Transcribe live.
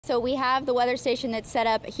So we have the weather station that's set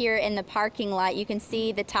up here in the parking lot. You can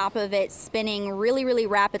see the top of it spinning really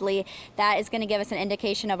rapidly. That is going to give us an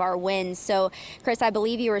indication of our winds. So Chris, I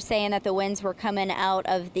believe you were saying that the winds were coming out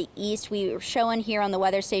of the east. We were showing here on the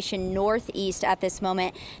weather station northeast at this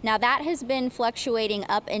moment. Now that has been fluctuating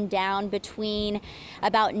up and down between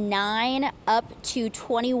about 9 up to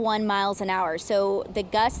 21 miles an hour. So the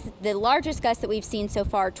gusts, the largest gust that we've seen so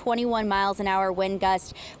far, 21 miles an hour wind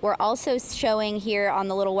gust. We're also showing here on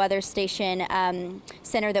the little weather station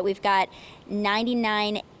center that we've got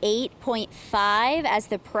 99.8.5 as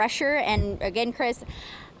the pressure. And again, Chris,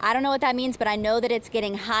 I don't know what that means, but I know that it's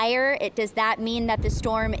getting higher. Does that mean that the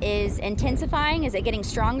storm is intensifying? Is it getting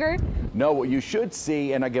stronger? No, what you should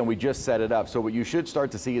see, and again, we just set it up, so what you should start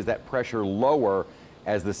to see is that pressure lower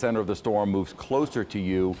as the center of the storm moves closer to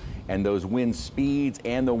you, and those wind speeds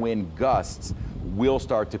and the wind gusts will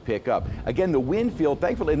start to pick up. Again, the wind field,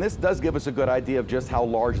 thankfully, and this does give us a good idea of just how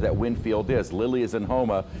large that wind field is. Lily is in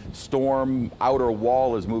Homa, storm outer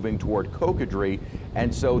wall is moving toward Cocodrie,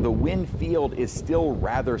 and so the wind field is still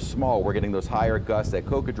rather small. We're getting those higher gusts at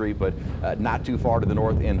Cocodrie, but not too far to the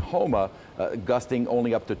north in Homa, gusting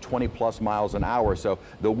only up to 20+ miles an hour. So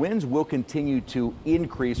the winds will continue to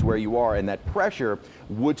increase where you are, and that pressure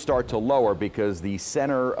would start to lower because the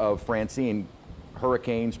center of Francine,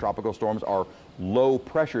 hurricanes, tropical storms are low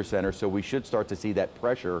pressure centers, so we should start to see that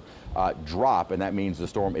pressure drop, and that means the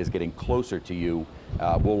storm is getting closer to you.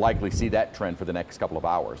 We'll likely see that trend for the next couple of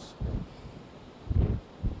hours.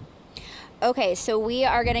 Okay, so we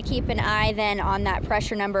are going to keep an eye then on that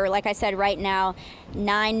pressure number. Like I said, right now,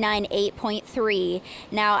 998.3.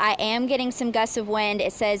 Now, I am getting some gusts of wind.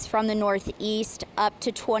 It says from the northeast up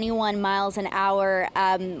to 21 miles an hour.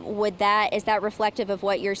 Is that reflective of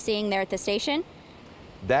what you're seeing there at the station?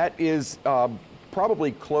 That is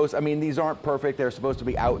probably close. I mean, these aren't perfect. They're supposed to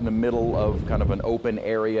be out in the middle of kind of an open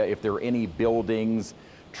area. If there are any buildings,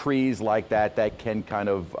 trees like that, that can kind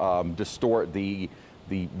of distort the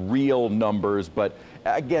real numbers. But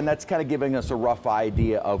again, that's kind of giving us a rough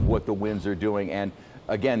idea of what the winds are doing. And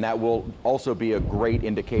again, that will also be a great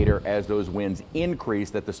indicator as those winds increase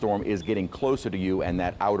that the storm is getting closer to you and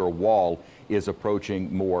that outer wall is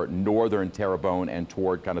approaching more northern Terrebonne and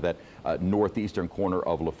toward kind of that northeastern corner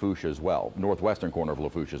of Lafourche as well, northwestern corner of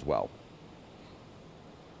Lafourche as well.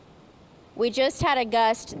 We just had a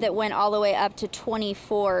gust that went all the way up to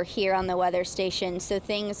 24 here on the weather station. So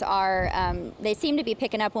things are, they seem to be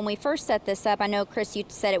picking up. When we first set this up, I know, Chris, you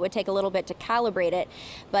said it would take a little bit to calibrate it,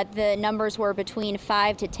 but the numbers were between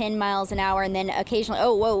 5 to 10 miles an hour, and then occasionally,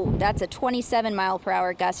 oh, whoa, that's a 27 mile per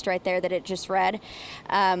hour gust right there that it just read.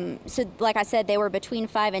 So like I said, they were between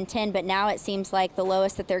 5 and 10, but now it seems like the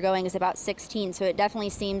lowest that they're going is about 16. So it definitely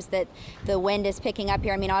seems that the wind is picking up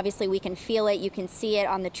here. I mean, obviously we can feel it. You can see it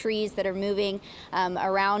on the trees that are moving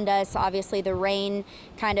around us. Obviously the rain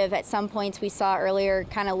kind of at some points we saw earlier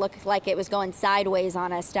kind of looked like it was going sideways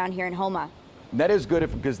on us down here in Homa. That is good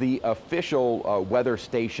because the official weather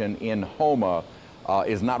station in Homa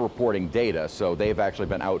is not reporting data, so they've actually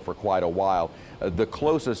been out for quite a while. The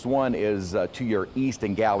closest one is to your east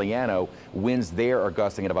in Galliano. Winds there are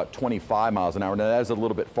gusting at about 25 miles an hour. Now that is a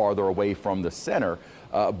little bit farther away from the center,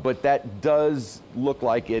 but that does look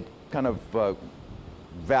like it kind of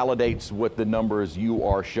validates what the numbers you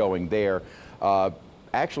are showing there.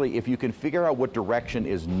 Actually, if you can figure out what direction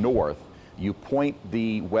is north, you point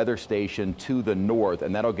the weather station to the north,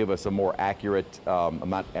 and that'll give us a more accurate, I'm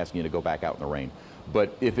not asking you to go back out in the rain,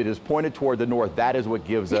 but if it is pointed toward the north, that is what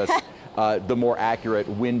gives us the more accurate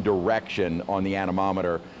wind direction on the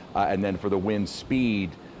anemometer. And then for the wind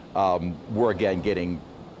speed, we're again getting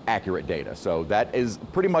accurate data. So that is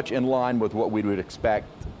pretty much in line with what we would expect,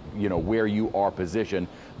 you know, where you are positioned,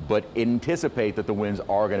 but anticipate that the winds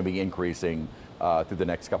are going to be increasing through the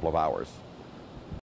next couple of hours.